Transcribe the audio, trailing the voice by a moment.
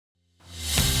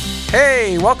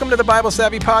Hey, welcome to the Bible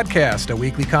Savvy Podcast, a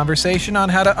weekly conversation on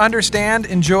how to understand,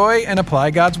 enjoy, and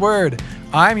apply God's Word.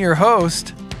 I'm your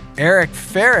host, Eric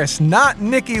Ferris, not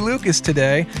Nikki Lucas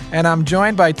today, and I'm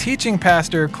joined by teaching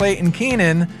pastor Clayton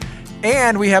Keenan,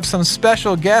 and we have some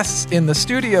special guests in the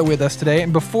studio with us today.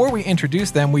 And before we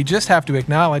introduce them, we just have to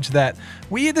acknowledge that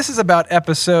this is about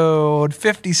episode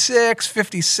 56,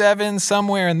 57,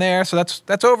 somewhere in there. So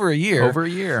that's over a year. Over a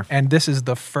year. And this is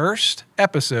the first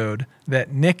episode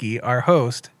that Nikki, our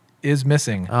host, is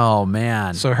missing. Oh,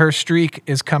 man. So her streak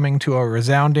is coming to a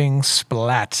resounding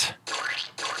splat.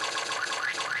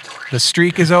 The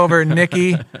streak is over,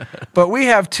 Nikki. But we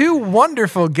have two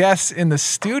wonderful guests in the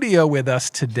studio with us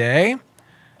today.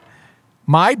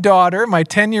 My daughter, my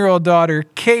 10-year-old daughter,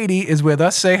 Katie, is with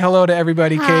us. Say hello to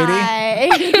everybody, Hi.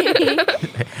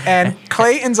 Katie. And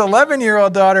Clayton's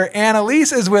 11-year-old daughter,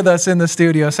 Annalise, is with us in the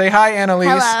studio. Say hi,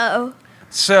 Annalise. Hello.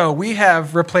 So we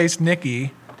have replaced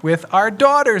Nikki with our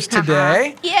daughters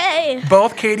today. Yay.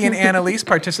 Both Katie and Annalise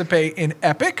participate in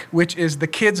EPIC, which is the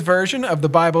kids' version of the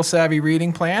Bible Savvy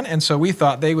reading plan. And so we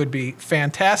thought they would be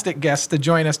fantastic guests to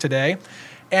join us today.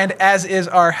 And as is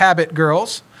our habit,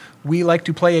 girls, we like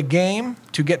to play a game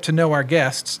to get to know our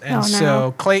guests. And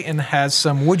so Clayton has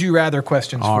some would you rather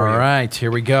questions for you. All right,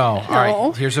 here we go. All No.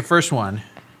 right, here's the first one.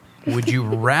 Would you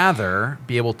rather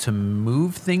be able to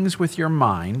move things with your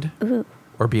mind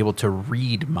or be able to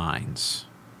read minds?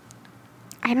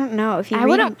 I don't know if you. I don't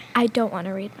want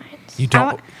to read minds. You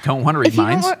don't want to read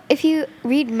minds? If you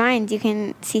read minds, you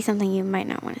can see something you might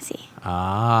not want to see.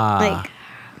 Ah.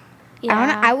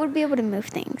 I would be able to move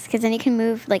things because then you can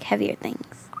move like heavier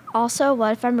things. Also,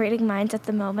 what if I'm reading minds at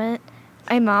the moment?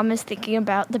 My mom is thinking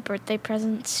about the birthday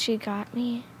presents she got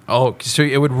me. Oh, so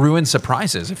it would ruin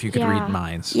surprises if you could Yeah. read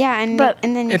minds. Yeah, and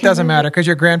then you It can doesn't move matter because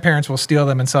your grandparents will steal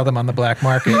them and sell them on the black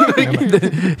market.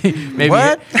 Maybe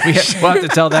What? we'll have to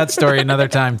tell that story another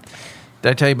time. Did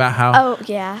I tell you about how Oh,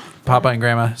 yeah. Papa and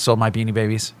Grandma sold my Beanie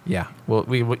Babies? Yeah, we'll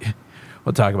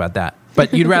talk about that.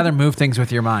 But you'd rather move things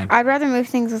with your mind. I'd rather move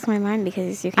things with my mind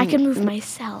because you can. I can move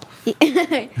myself.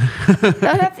 Oh,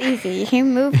 that's easy. You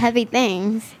can move heavy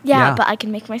things. Yeah, Yeah. but I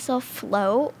can make myself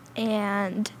float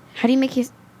and How do you make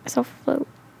yourself float?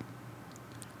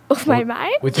 with my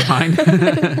mind. With your mind? All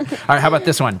right, how about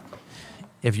this one?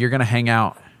 If you're going to hang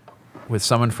out with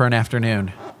someone for an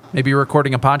afternoon, maybe you're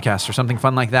recording a podcast or something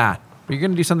fun like that, but you're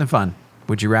going to do something fun,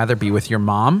 would you rather be with your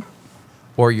mom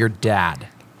or your dad?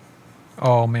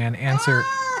 Oh, man, answer.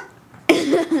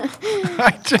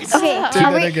 I just Okay, did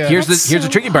it wait. again. Here's the so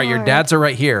tricky part. Your hard. dads are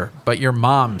right here, but your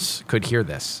moms could hear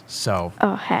this. So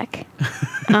Oh heck.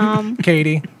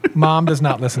 Katie, Mom does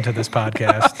not listen to this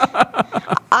podcast.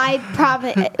 I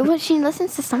probably. Well, she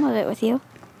listens to some of it with you.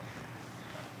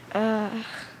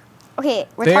 Okay,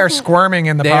 we're They are talking- squirming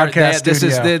in the podcast this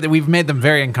studio. is we've made them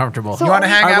very uncomfortable. So You want to are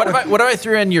we- hang All right, out what, with... if what if I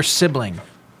threw in your sibling?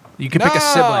 You could pick a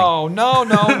sibling. No.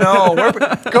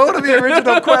 Go to the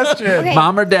original question. Okay.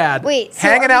 Mom or dad? Wait, so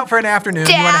Hanging are out for an afternoon.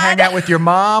 You want to hang out with your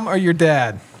mom or your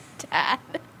dad? Dad.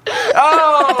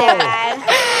 Oh!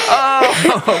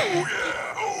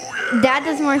 Dad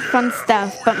does more fun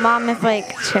stuff, but mom is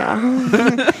like chill.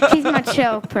 She's my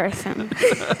chill person.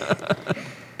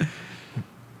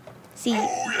 See,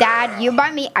 Dad, you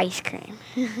buy me ice cream.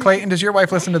 Clayton, does your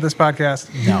wife listen to this podcast?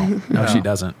 No, she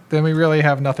doesn't. Then we really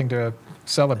have nothing to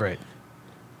celebrate.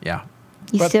 Yeah.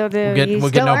 You But still do. we'll get You no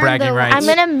still earn bragging the- rights. I'm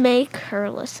going to make her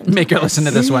listen. Make her listen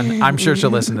to this one. I'm sure she'll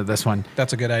listen to this one.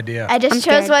 That's a good idea. I just I'm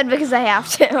chose scared. one because I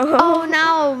have to. Oh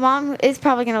no, mom is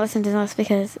probably gonna listen to this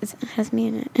because it has me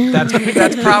in it.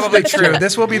 That's probably true.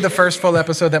 This will be the first full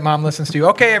episode that Mom listens to.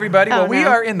 Okay, everybody. Well, we no.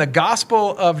 are in the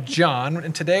Gospel of John,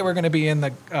 and today we're going to be in the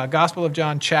Gospel of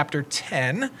John, chapter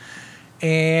 10.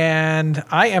 And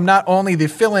I am not only the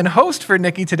fill-in host for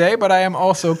Nikki today, but I am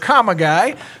also comma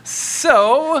guy.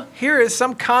 So here is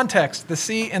some context. The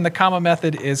C in the comma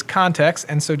method is context,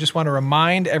 and so just want to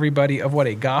remind everybody of what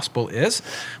a gospel is.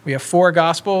 We have 4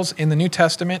 gospels in the New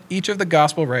Testament. Each of the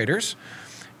gospel writers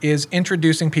is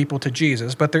introducing people to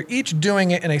Jesus, but they're each doing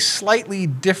it in a slightly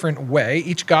different way.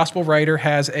 Each gospel writer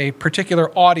has a particular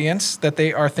audience that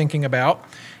they are thinking about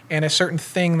and a certain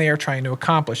thing they are trying to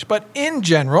accomplish. But in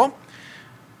general,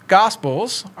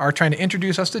 Gospels are trying to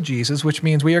introduce us to Jesus, which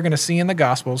means we are going to see in the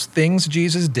Gospels things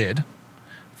Jesus did,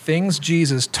 things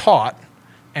Jesus taught,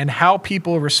 and how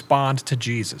people respond to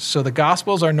Jesus. So the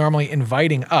Gospels are normally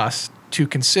inviting us to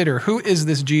consider who is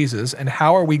this Jesus and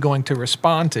how are we going to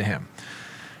respond to him.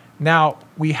 Now,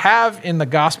 we have in the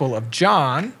Gospel of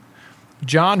John,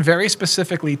 John very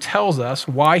specifically tells us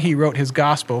why he wrote his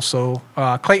gospel, so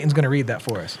Clayton's going to read that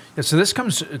for us. Yeah, so this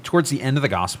comes towards the end of the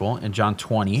gospel in John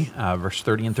 20, verse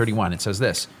 30 and 31. It says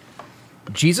this: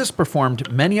 Jesus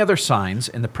performed many other signs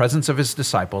in the presence of his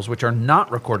disciples, which are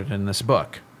not recorded in this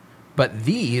book. But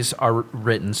these are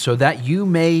written so that you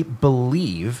may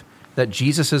believe that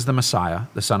Jesus is the Messiah,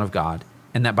 the Son of God,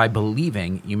 and that by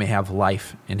believing you may have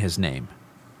life in his name.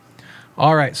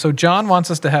 All right, so John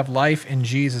wants us to have life in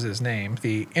Jesus' name.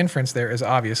 The inference there is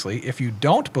obviously, if you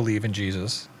don't believe in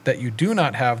Jesus, that you do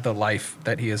not have the life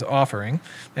that he is offering.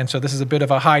 And so this is a bit of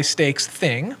a high stakes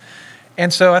thing.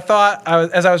 And so I thought,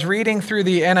 as I was reading through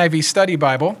the NIV Study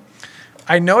Bible,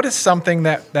 I noticed something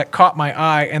that caught my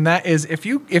eye, and that is if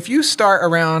you start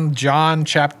around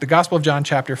the Gospel of John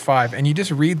chapter 5, and you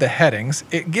just read the headings,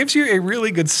 it gives you a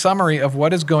really good summary of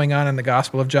what is going on in the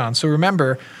Gospel of John. So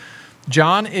remember,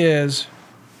 John is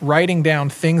writing down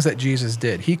things that Jesus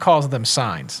did. He calls them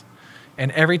signs.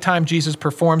 And every time Jesus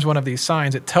performs one of these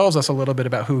signs, it tells us a little bit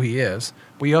about who he is.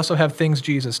 We also have things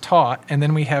Jesus taught, and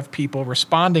then we have people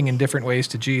responding in different ways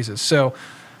to Jesus. So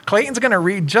Clayton's going to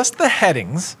read just the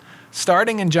headings,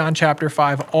 starting in John chapter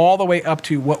 5, all the way up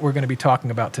to what we're going to be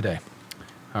talking about today.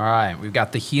 All right, we've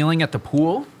got the healing at the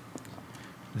pool,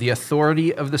 the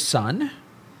authority of the Son,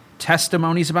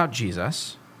 testimonies about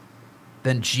Jesus,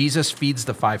 then Jesus feeds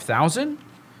the 5,000,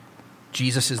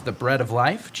 Jesus is the bread of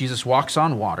life, Jesus walks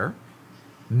on water,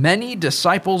 many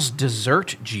disciples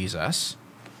desert Jesus,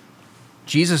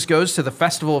 Jesus goes to the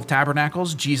Festival of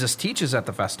Tabernacles, Jesus teaches at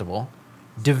the festival,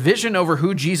 division over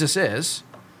who Jesus is,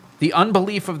 the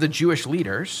unbelief of the Jewish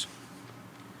leaders,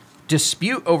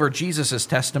 dispute over Jesus'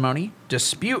 testimony,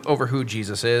 dispute over who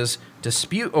Jesus is,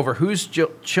 dispute over whose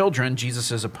children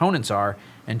Jesus' opponents are,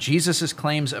 and Jesus'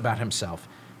 claims about himself.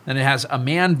 Then it has a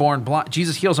man born blind.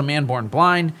 Jesus heals a man born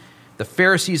blind. The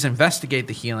Pharisees investigate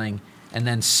the healing, and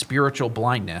then spiritual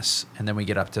blindness. And then we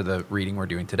get up to the reading we're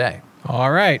doing today.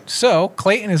 All right, so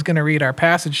Clayton is going to read our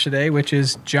passage today, which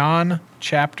is John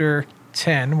chapter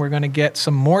 10. We're going to get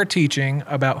some more teaching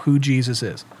about who Jesus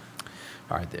is.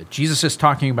 All right, Jesus is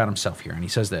talking about himself here, and he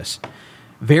says this,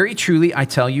 "Very truly I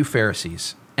tell you,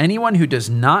 Pharisees, anyone who does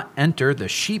not enter the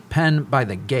sheep pen by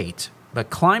the gate, but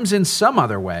climbs in some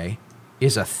other way,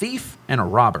 is a thief and a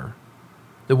robber.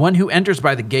 The one who enters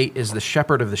by the gate is the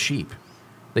shepherd of the sheep.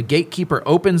 The gatekeeper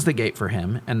opens the gate for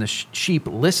him, and the sheep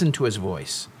listen to his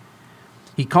voice.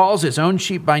 He calls his own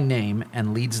sheep by name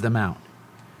and leads them out.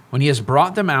 When he has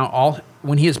brought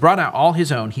out all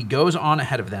his own, he goes on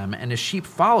ahead of them, and his sheep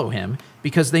follow him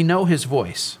because they know his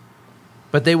voice.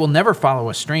 But they will never follow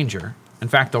a stranger. In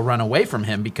fact, they'll run away from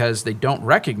him because they don't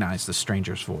recognize the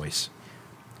stranger's voice."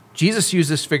 Jesus used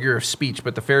this figure of speech,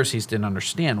 but the Pharisees didn't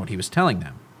understand what he was telling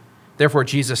them. Therefore,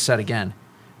 Jesus said again,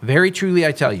 "Very truly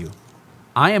I tell you,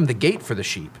 I am the gate for the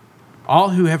sheep. All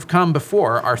who have come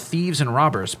before are thieves and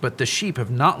robbers, but the sheep have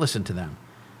not listened to them.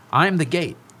 I am the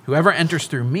gate. Whoever enters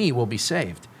through me will be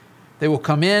saved. They will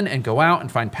come in and go out and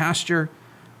find pasture.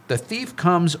 The thief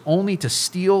comes only to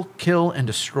steal, kill, and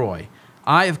destroy.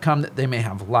 I have come that they may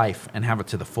have life and have it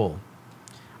to the full.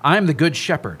 I am the good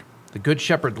shepherd. The good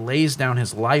shepherd lays down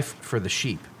his life for the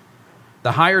sheep.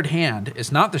 The hired hand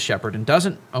is not the shepherd and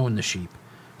doesn't own the sheep.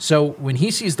 So when he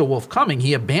sees the wolf coming,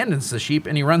 he abandons the sheep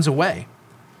and he runs away.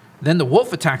 Then the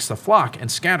wolf attacks the flock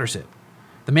and scatters it.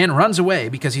 The man runs away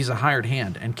because he's a hired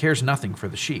hand and cares nothing for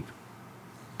the sheep.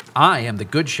 I am the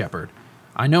good shepherd.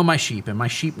 I know my sheep, and my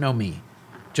sheep know me.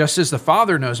 Just as the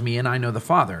Father knows me, and I know the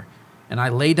Father, and I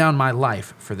lay down my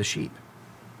life for the sheep.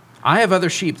 I have other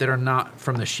sheep that are not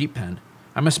from the sheep pen.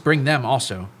 I must bring them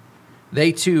also.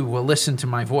 They too will listen to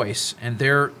my voice, and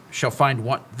there shall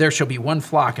be one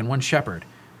flock and one shepherd.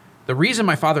 The reason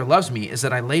my Father loves me is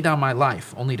that I lay down my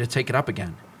life, only to take it up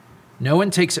again. No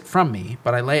one takes it from me,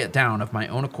 but I lay it down of my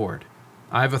own accord.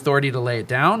 I have authority to lay it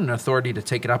down and authority to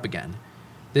take it up again.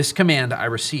 This command I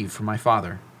received from my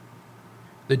Father."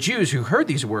 The Jews who heard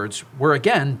these words were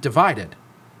again divided.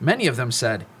 Many of them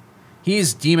said, "He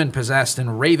is demon-possessed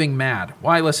and raving mad.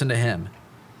 Why listen to him?"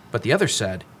 But the others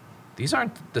said, "These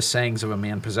aren't the sayings of a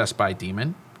man possessed by a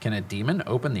demon. Can a demon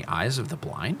open the eyes of the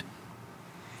blind?"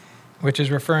 Which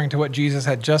is referring to what Jesus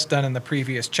had just done in the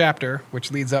previous chapter,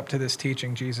 which leads up to this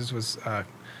teaching. Jesus was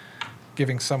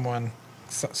giving someone's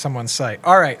sight.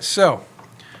 All right, so,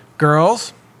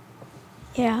 girls,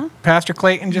 Yeah. Pastor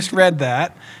Clayton just read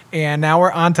that, and now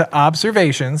we're on to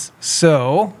observations.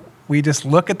 So we just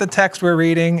look at the text we're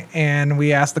reading, and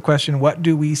we ask the question, what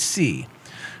do we see?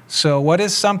 So what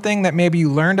is something that maybe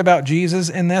you learned about Jesus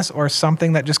in this, or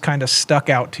something that just kind of stuck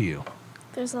out to you?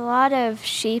 There's a lot of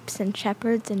sheeps and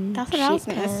shepherds and That's what I was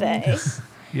sheep going to pens. say.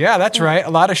 Yeah, that's right. A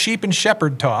lot of sheep and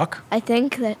shepherd talk. I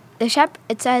think that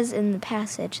it says in the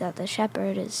passage that the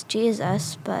shepherd is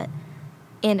Jesus, but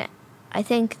I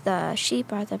think the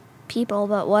sheep are the people.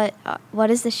 But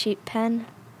what is the sheep pen?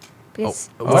 Because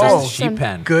What is Oh, the sheep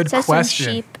pen? Good says question.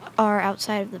 some sheep are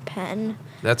outside of the pen.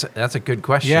 That's a good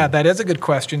question. Yeah, that is a good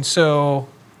question. So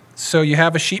you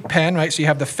have a sheep pen, right? So you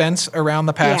have the fence around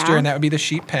the pasture, Yeah. and that would be the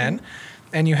sheep pen.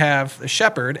 And you have the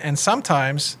shepherd, and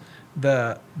sometimes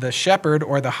the shepherd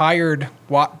or the hired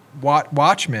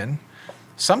watchman,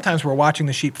 sometimes were watching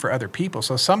the sheep for other people.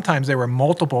 So sometimes there were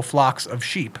multiple flocks of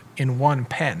sheep in one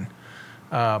pen.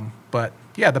 But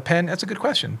yeah, the pen, that's a good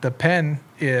question. The pen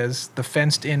is the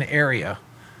fenced-in area,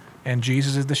 and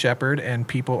Jesus is the shepherd, and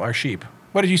people are sheep.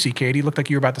 What did you see, Katie? Looked like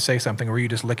you were about to say something, or were you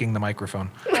just licking the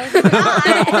microphone? I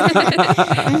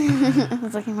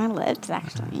was licking my lips,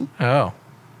 actually. Oh.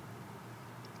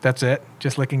 That's it?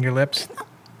 Just licking your lips?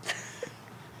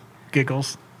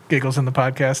 Giggles in the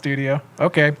podcast studio.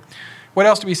 Okay. What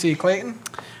else do we see, Clayton?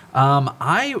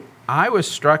 I was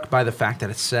struck by the fact that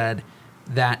it said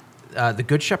that the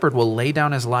good shepherd will lay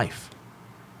down his life.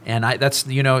 And that's,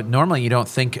 normally you don't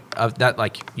think of that,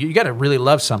 like, you got to really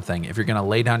love something if you're going to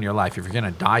lay down your life, if you're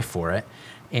going to die for it.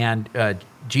 And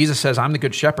Jesus says, I'm the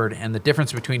good shepherd, and the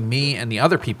difference between me and the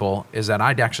other people is that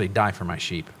I'd actually die for my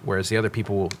sheep, whereas the other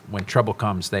people, when trouble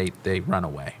comes, they run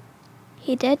away.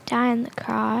 He did die on the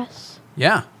cross.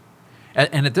 Yeah.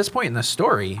 And at this point in the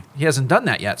story, he hasn't done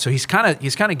that yet. So he's kind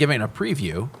of giving a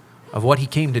preview of what he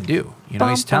came to do.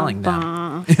 He's telling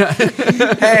them.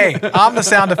 Hey, I'm the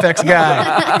sound effects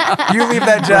guy. You leave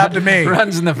that job to me.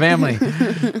 Runs in the family.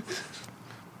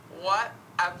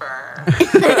 Whatever.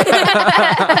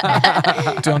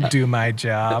 Don't do my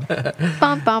job.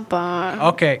 Bum, bum, bum.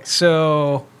 Okay,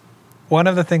 so one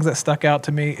of the things that stuck out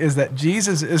to me is that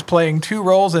Jesus is playing two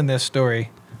roles in this story.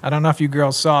 I don't know if you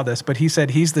girls saw this, but he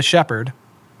said he's the shepherd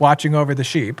watching over the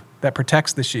sheep that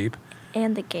protects the sheep.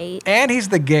 And the gate. And he's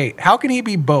the gate. How can he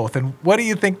be both? And what do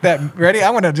you think that, ready?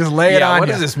 I'm going to just lay it on what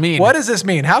you. does this mean? What does this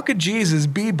mean? How could Jesus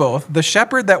be both the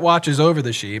shepherd that watches over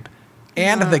the sheep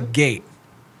and the gate?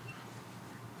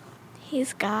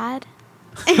 He's God.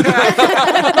 And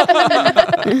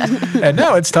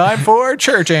now it's time for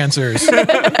church answers.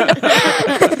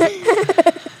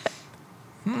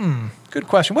 Good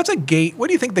question. What's a gate? What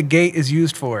do you think the gate is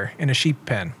used for in a sheep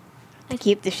pen? I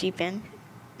keep the sheep in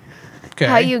Okay.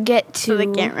 How you get to so they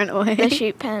can't run away. the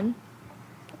sheep pen.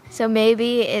 So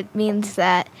maybe it means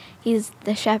that he's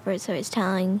the shepherd, so he's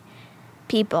telling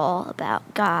people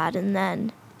about God, and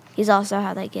then he's also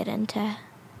how they get into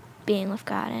being with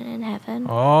God and in heaven.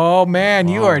 Oh man,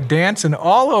 you are dancing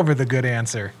all over the good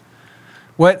answer.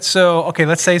 Okay,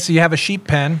 let's say so you have a sheep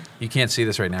pen. You can't see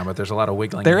this right now, but there's a lot of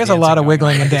wiggling. There and is a lot dancing of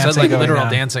wiggling going and on. It dancing says like going literal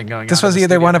on. dancing going on. This was in the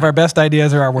either one studio. of our best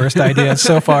ideas or our worst ideas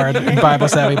so far in Bible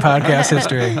Savvy podcast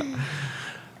history.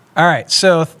 All right,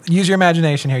 so use your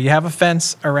imagination here. You have a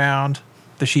fence around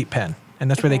the sheep pen, and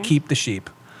that's where they Okay. keep the sheep.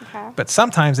 Okay. But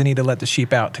sometimes they need to let the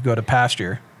sheep out to go to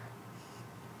pasture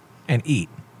and eat.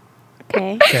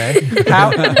 Okay. Okay,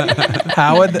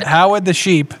 how would the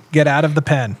sheep get out of the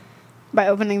pen? By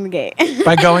opening the gate.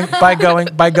 By going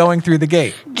through the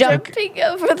gate. Jumping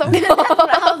over the That's wall. what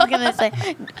I was gonna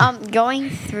say. Going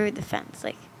through the fence.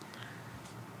 Like,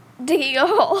 Digging a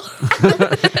hole.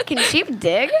 can sheep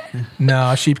dig?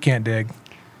 No, sheep can't dig.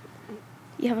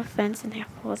 You have a fence and they have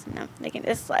holes in them. They can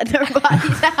just slide their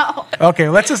bodies out. Okay,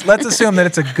 let's assume that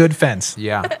it's a good fence.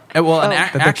 Yeah. Well, and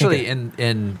That they actually, can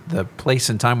in the place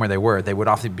and time where they would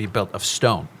often be built of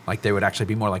stone. Like they would actually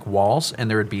be more like walls, and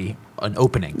there would be an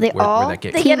opening They where all- that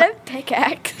gate. They get a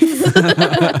pickaxe.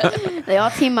 They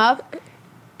all team up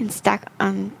and stack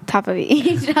on top of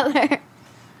each other.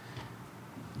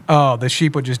 Oh, the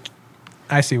sheep would just.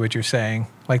 I see what you're saying.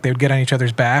 Like they would get on each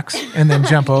other's backs and then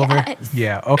jump over. Yes.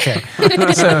 Yeah. Okay.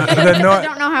 So I don't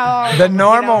know how. the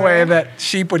normal way that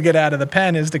sheep would get out of the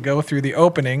pen is to go through the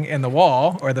opening in the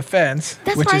wall or the fence.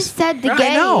 That's which why I is, said the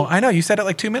I know. You said it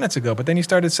like 2 minutes ago, but then you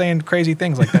started saying crazy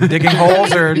things like them digging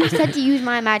holes or. You said to use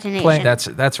my imagination. Play-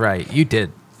 That's right. You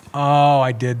did. Oh,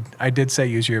 I did say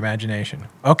use your imagination.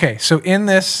 Okay, so in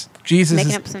this, Jesus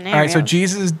Making is up all right. So scenarios.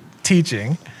 Jesus is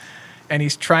teaching, and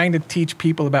he's trying to teach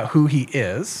people about who he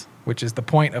is, which is the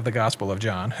point of the Gospel of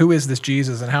John. Who is this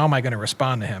Jesus, and how am I going to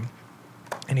respond to him?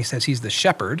 And he says he's the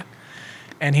shepherd,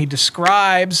 and he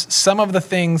describes some of the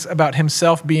things about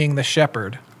himself being the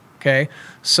shepherd. Okay,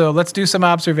 so let's do some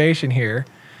observation here.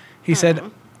 He said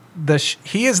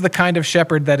he is the kind of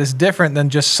shepherd that is different than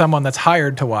just someone that's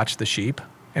hired to watch the sheep.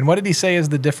 And what did he say is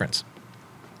the difference?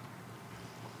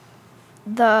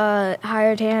 The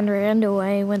hired hand ran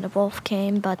away when the wolf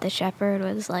came, but the shepherd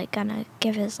was like gonna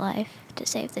give his life to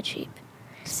save the sheep.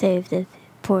 Save the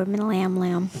poor lamb.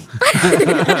 What?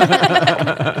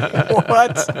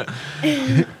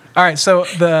 All right, so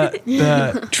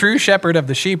the true shepherd of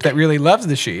the sheep that really loves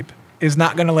the sheep is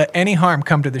not going to let any harm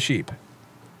come to the sheep.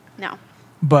 No.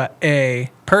 But a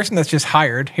person that's just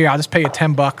hired, here, I'll just pay you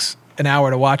 $10 an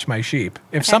hour to watch my sheep.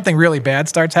 If something really bad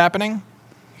starts happening,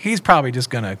 he's probably just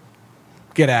going to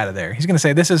get out of there. He's going to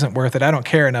say, this isn't worth it. I don't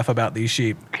care enough about these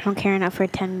sheep. I don't care enough for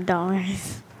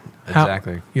 $10.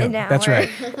 Exactly. Yeah, An that's hour.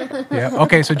 right. Yeah.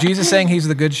 Okay, so Jesus saying he's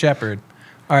the good shepherd.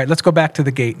 All right, let's go back to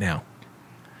the gate now.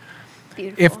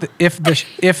 Beautiful.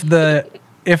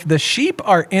 If the sheep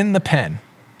are in the pen,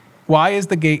 why is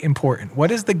the gate important?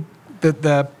 What is the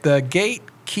gate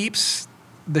keeps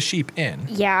the sheep in?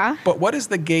 Yeah. But what does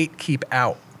the gate keep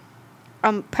out?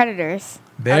 Predators.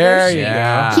 There Other you sheep. go.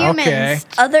 Yeah. Humans.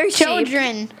 Other sheep.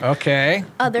 Children. Okay.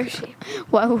 Other sheep.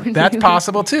 What would That's you-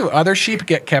 possible too. Other sheep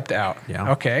get kept out.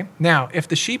 Yeah. Okay. Now, if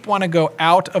the sheep want to go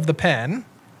out of the pen,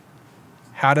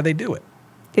 how do they do it?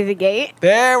 Through the gate?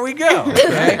 There we go.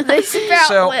 Okay. They sprout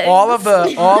So wings. all of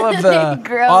the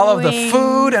Grow all of the wings.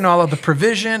 food and all of the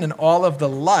provision and all of the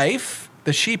life,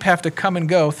 the sheep have to come and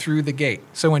go through the gate.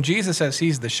 So when Jesus says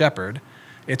he's the shepherd,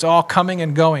 it's all coming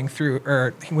and going through,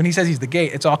 or when he says he's the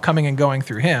gate, it's all coming and going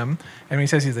through him. And when he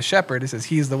says he's the shepherd, it says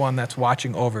he's the one that's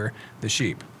watching over the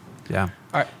sheep. Yeah.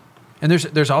 All right. And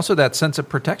there's also that sense of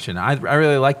protection. I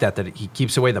really like that he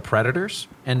keeps away the predators.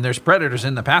 And there's predators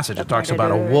in the passage. It talks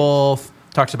about a predators. wolf,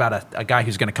 talks about a guy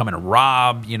who's going to come and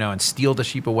rob, and steal the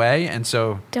sheep away. And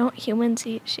so, Don't humans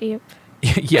eat sheep?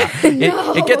 yeah,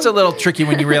 it gets a little tricky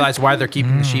when you realize why they're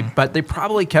keeping the sheep. But they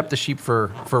probably kept the sheep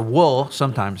for wool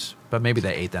sometimes, but maybe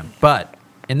they ate them. But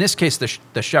in this case,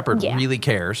 the shepherd Yeah. really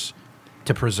cares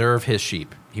to preserve his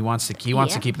sheep. He wants to keep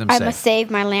them I safe. must save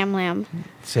my lamb.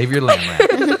 Save your lamb.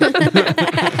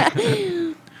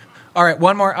 All right,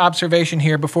 one more observation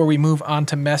here before we move on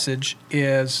to message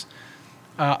is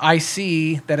I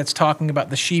see that it's talking about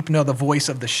the sheep know the voice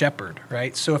of the shepherd,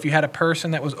 right? So if you had a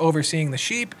person that was overseeing the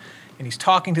sheep and he's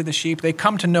talking to the sheep, they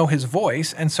come to know his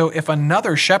voice. And so if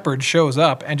another shepherd shows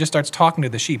up and just starts talking to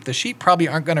the sheep probably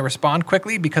aren't going to respond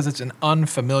quickly because it's an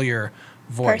unfamiliar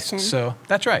voice. Person. So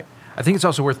that's right. I think it's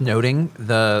also worth noting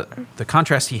the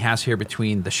contrast he has here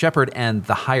between the shepherd and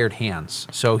the hired hands.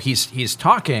 So he's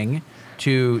talking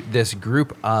to this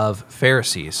group of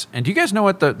Pharisees. And do you guys know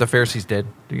what the Pharisees did?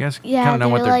 Do you guys Yeah, kind of know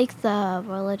they're what they're like the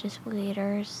religious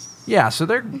leaders. Yeah, so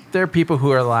they're people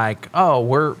who are like, "Oh,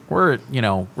 we're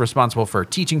responsible for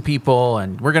teaching people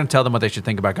and we're going to tell them what they should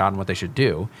think about God and what they should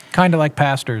do." Kind of like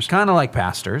pastors. Kind of like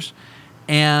pastors.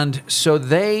 And so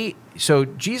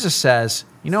Jesus says,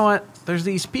 "You know what? There's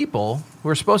these people who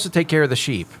are supposed to take care of the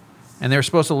sheep and they're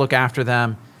supposed to look after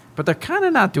them, but they're kind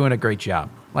of not doing a great job.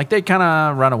 Like they kind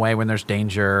of run away when there's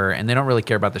danger and they don't really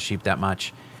care about the sheep that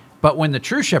much. But when the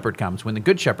true shepherd comes, when the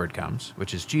good shepherd comes,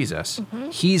 which is Jesus,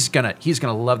 he's gonna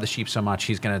love the sheep so much,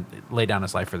 he's gonna lay down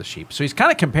his life for the sheep." So he's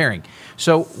kind of comparing.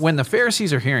 So when the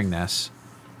Pharisees are hearing this,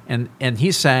 and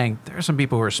he's saying there are some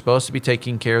people who are supposed to be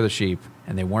taking care of the sheep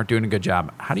and they weren't doing a good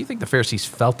job, how do you think the Pharisees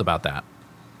felt about that?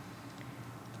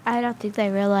 I don't think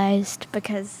they realized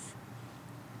because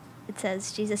it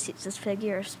says Jesus used this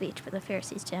figure of speech, but the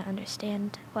Pharisees didn't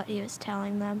understand what he was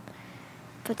telling them.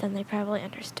 But then they probably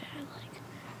understood, like,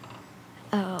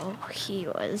 oh, he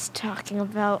was talking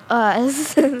about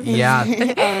us. Yeah, Oh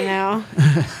no.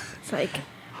 It's like,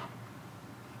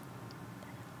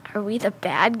 are we the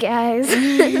bad guys?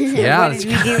 yeah. What did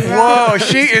we do wrong? Whoa,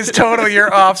 she is totally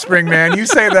your offspring, man. You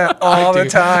say that all the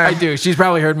time. I do. She's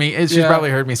probably heard me. She's Yeah.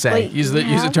 probably heard me say Wait, use the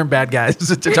yeah? term "bad guys"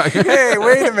 to talk. Hey,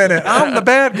 wait a minute. I'm the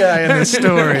bad guy in this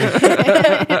story.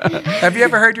 Have you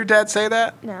ever heard your dad say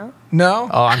that? No. No?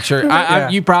 Oh, I'm sure. Yeah.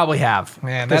 You probably have.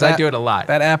 Man, because I do it a lot.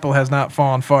 That apple has not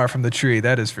fallen far from the tree.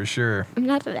 That is for sure. I'm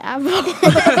not an apple.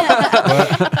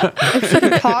 If she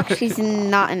can talk, she's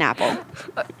not an apple.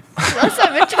 Unless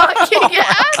I'm a talking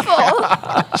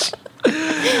apple.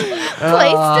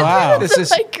 Wow. This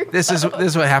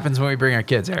is what happens when we bring our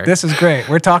kids, Eric. This is great.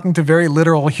 We're talking to very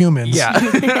literal humans. yeah.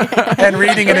 And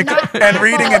reading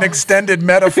an extended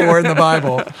metaphor in the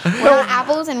Bible. We're not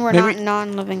apples and we're Maybe- not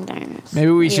non-living things.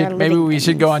 Maybe we are should living go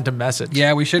things. on to message.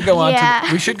 Yeah, we should go on Yeah.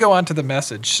 to the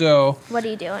message. So What do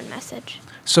you do in message?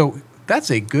 that's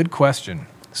a good question.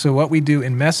 So what we do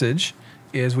in message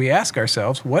is we ask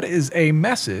ourselves, what is a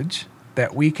message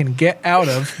that we can get out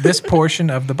of this portion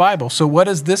of the Bible? So what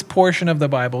does this portion of the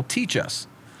Bible teach us?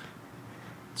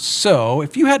 So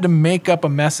if you had to make up a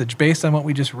message based on what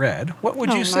we just read, what would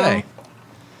Oh, you no. say?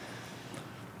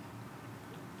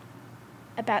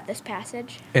 About this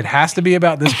passage? It has to be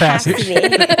about this Has to passage. be.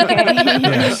 Okay.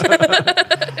 Yes.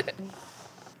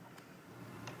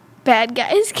 Bad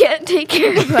guys can't take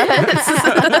care of us.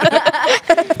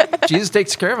 Jesus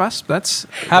takes care of us. That's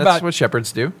about- that's what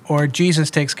shepherds do. Or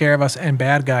Jesus takes care of us and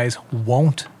bad guys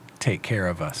won't take care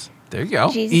of us. There you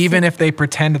go. Jesus. even if they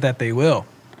pretend that they will.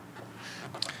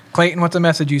 Clayton, what's a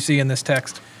message you see in this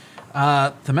text?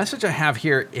 The message I have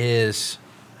here is,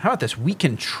 how about this? We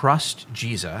can trust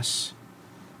Jesus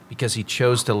because he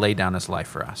chose to lay down his life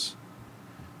for us.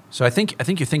 So I think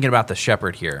you're thinking about the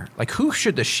shepherd here. Like, who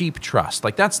should the sheep trust?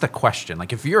 Like, that's the question.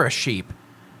 Like, if you're a sheep,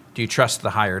 do you trust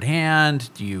the hired hand?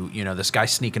 Do you know, this guy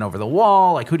sneaking over the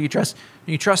wall? Like, who do you trust?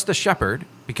 You trust the shepherd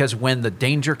because when the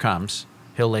danger comes,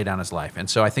 he'll lay down his life. And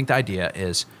so I think the idea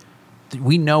is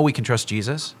we know we can trust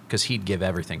Jesus because he'd give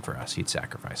everything for us. He'd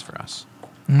sacrifice for us.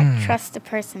 I trust the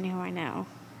person who I know,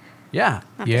 Yeah.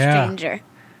 not Yeah. the stranger.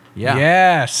 Yeah.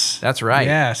 Yes. That's right.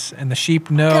 Yes. And the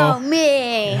sheep know. Go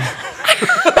me.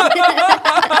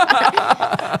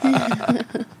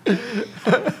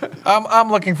 I'm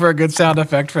looking for a good sound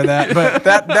effect for that, but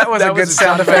that was That a good was a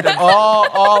sound sound effect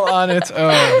all on its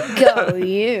own. Go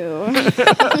you.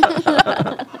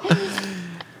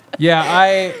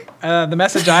 Yeah, the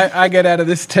message I get out of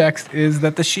this text is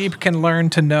that the sheep can learn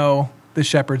to know the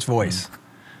shepherd's voice.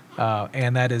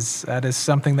 And that is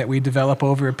something that we develop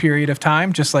over a period of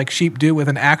time, just like sheep do with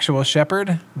an actual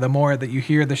shepherd. The more that you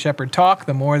hear the shepherd talk,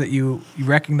 the more that you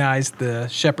recognize the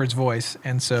shepherd's voice.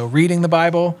 And so reading the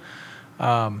Bible,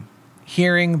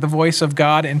 hearing the voice of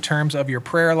God in terms of your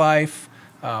prayer life,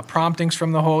 promptings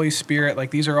from the Holy Spirit,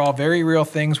 like these are all very real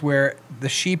things where the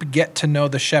sheep get to know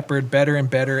the shepherd better and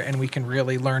better, and we can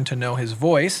really learn to know his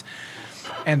voice.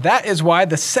 And that is why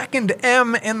the second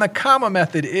M in the comma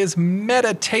method is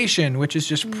meditation, which is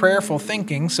just prayerful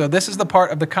thinking. So this is the part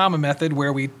of the comma method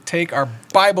where we take our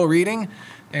Bible reading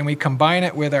and we combine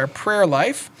it with our prayer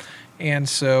life. And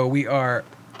so we are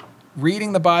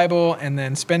reading the Bible and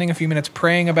then spending a few minutes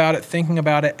praying about it, thinking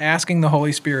about it, asking the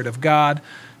Holy Spirit of God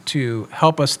to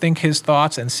help us think his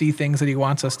thoughts and see things that he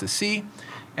wants us to see.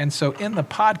 And so in the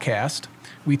podcast,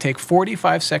 we take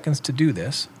 45 seconds to do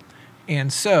this.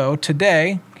 And so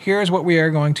today, here's what we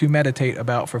are going to meditate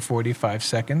about for 45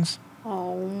 seconds.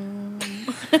 Oh.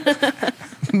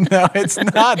 No, it's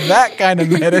not that kind of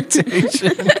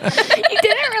meditation. You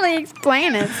didn't really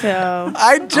explain it, so.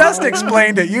 I just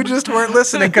explained it. You just weren't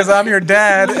listening because I'm your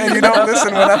dad and you don't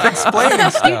listen when I'm explaining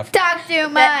stuff. Talk too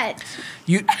much.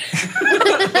 You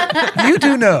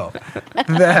do know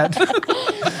that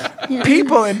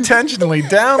people intentionally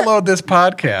download this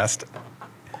podcast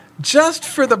just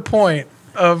for the point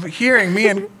of hearing me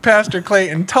and Pastor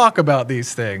Clayton talk about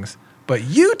these things. But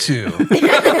you two,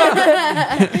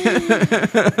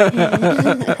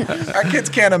 our kids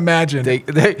can't imagine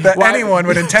that anyone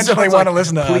would intentionally want to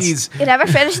listen to please. us. You never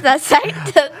finished that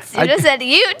sentence. You just said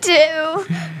you two.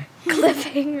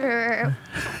 Cliffhanger.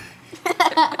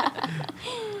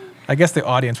 I guess the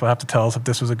audience will have to tell us if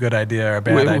this was a good idea or a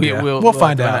bad idea. we'll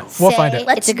find do out. it. We'll find it.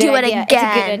 Let's It's a good do it idea. It's a good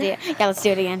again. idea. Yeah, let's do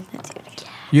it again.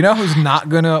 You know who's not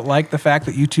going to like the fact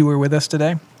that you two were with us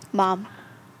today? Mom.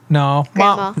 No,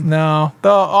 Grandma. Mom. No,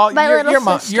 My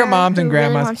little sister your moms and who really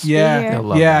grandmas. wants to be Yeah, here. They'll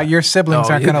love yeah. that. Your siblings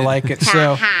Oh, aren't yeah. gonna like it.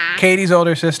 So, Katie's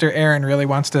older sister Erin really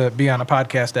wants to be on a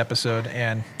podcast episode,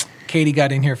 and Katie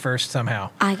got in here first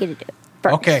somehow. I get to do it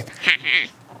first. Okay,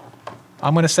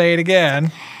 I'm gonna say it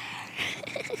again.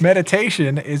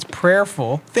 Meditation is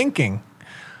prayerful thinking.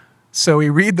 So we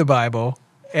read the Bible,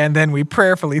 and then we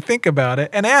prayerfully think about it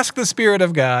and ask the Spirit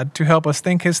of God to help us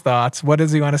think his thoughts. What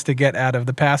does he want us to get out of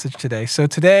the passage today? So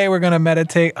today we're going to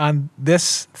meditate on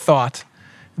this thought.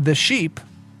 The sheep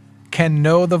can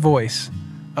know the voice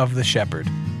of the shepherd.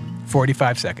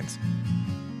 45 seconds.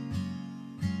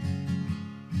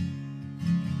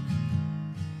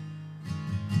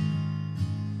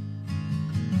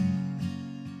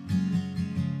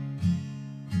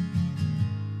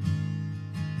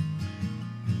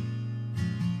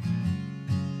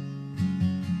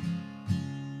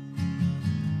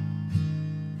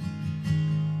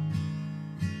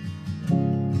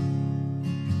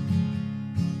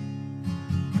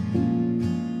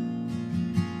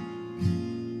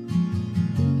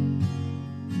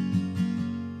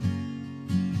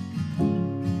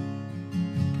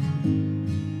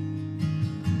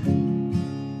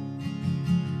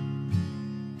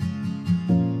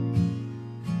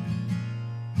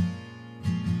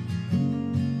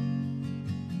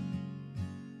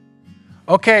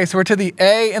 Okay, so we're to the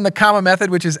A in the comma method,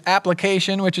 which is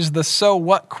application, which is the so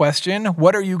what question.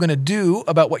 What are you going to do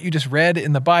about what you just read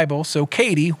in the Bible? So,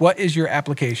 Katie, what is your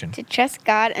application? To trust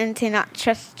God and to not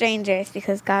trust strangers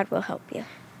because God will help you.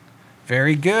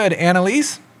 Very good.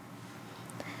 Annalise?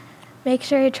 Make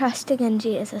sure you're trusting in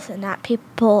Jesus and not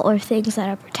people or things that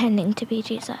are pretending to be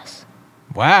Jesus.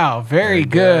 Wow, very Very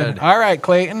good. good. All right,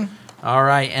 Clayton. All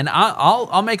right, and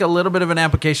I'll make a little bit of an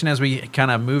application as we kind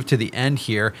of move to the end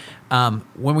here.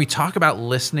 When we talk about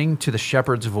listening to the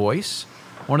shepherd's voice,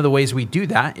 one of the ways we do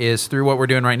that is through what we're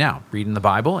doing right now, reading the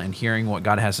Bible and hearing what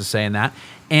God has to say in that.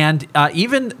 And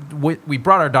we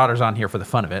brought our daughters on here for the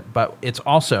fun of it, but it's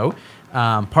also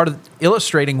part of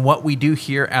illustrating what we do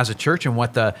here as a church and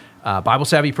what the Bible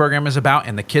Savvy program is about,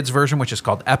 and the kids version, which is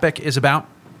called Epic, is about.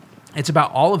 It's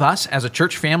about all of us as a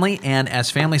church family and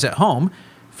as families at home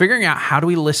figuring out, how do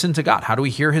we listen to God? How do we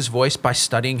hear his voice by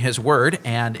studying his word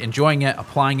and enjoying it,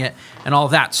 applying it, and all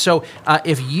of that? So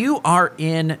if you are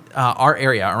in our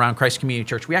area around Christ Community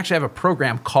Church, we actually have a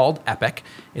program called Epic.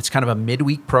 It's kind of a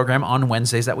midweek program on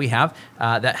Wednesdays that we have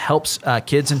that helps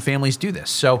kids and families do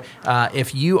this. So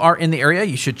if you are in the area,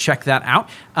 you should check that out.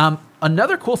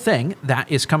 Another cool thing that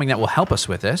is coming that will help us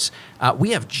with this,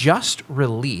 we have just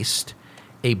released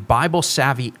a Bible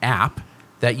Savvy app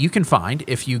that you can find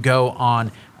if you go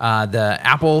on the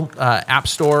Apple App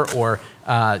Store or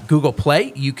Google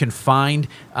Play. You can find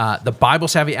the Bible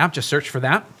Savvy app. Just search for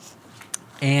that,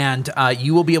 and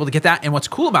you will be able to get that. And what's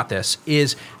cool about this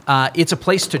is it's a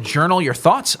place to journal your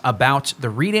thoughts about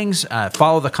the readings,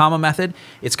 follow the comma method.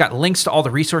 It's got links to all the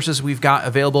resources we've got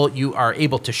available. You are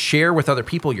able to share with other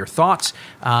people your thoughts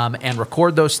and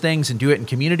record those things and do it in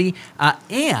community.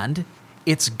 And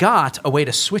it's got a way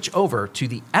to switch over to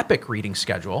the Epic reading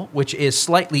schedule, which is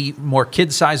slightly more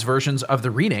kid-sized versions of the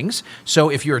readings.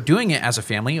 So if you're doing it as a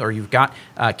family or you've got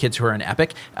kids who are in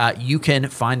Epic, you can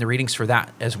find the readings for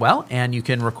that as well, and you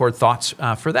can record thoughts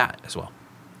for that as well.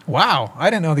 Wow, I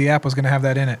didn't know the app was going to have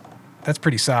that in it. That's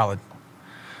pretty solid.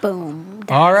 Boom.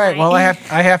 All right, well,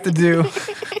 I have to do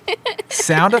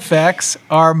sound effects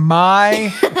are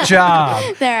my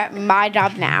job. They're my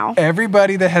job now.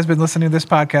 Everybody that has been listening to this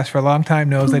podcast for a long time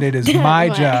knows that it is my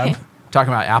job.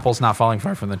 Talking about apples not falling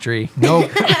far from the tree. No, no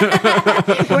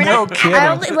kidding. I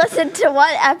only listened to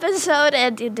one episode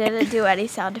and you didn't do any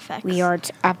sound effects. We are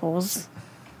apples.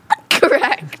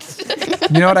 Correct.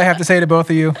 You know what I have to say to both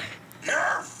of you?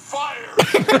 You're fired.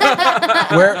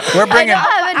 We're bringing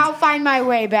I'll find my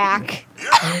way back.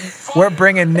 we're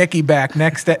bringing Nikki back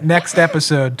next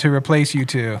episode to replace you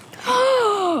two.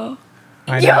 I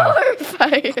know. You're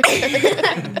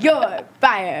fired. You're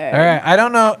fired. All right. I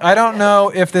don't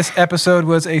know if this episode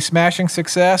was a smashing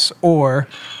success or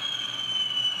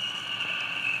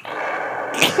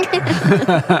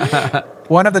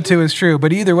one of the two is true,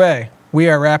 but either way, we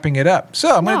are wrapping it up.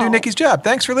 So I'm going to do Nikki's job.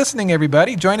 Thanks for listening,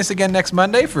 everybody. Join us again next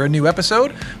Monday for a new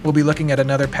episode. We'll be looking at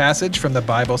another passage from the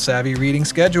Bible Savvy reading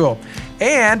schedule.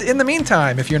 And in the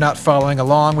meantime, if you're not following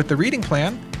along with the reading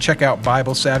plan, check out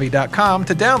BibleSavvy.com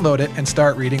to download it and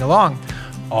start reading along.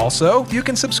 Also, you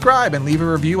can subscribe and leave a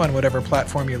review on whatever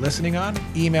platform you're listening on.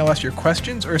 Email us your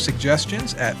questions or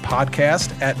suggestions at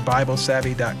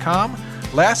podcast@BibleSavvy.com.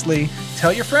 Lastly,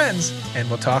 tell your friends, and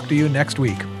we'll talk to you next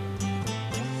week.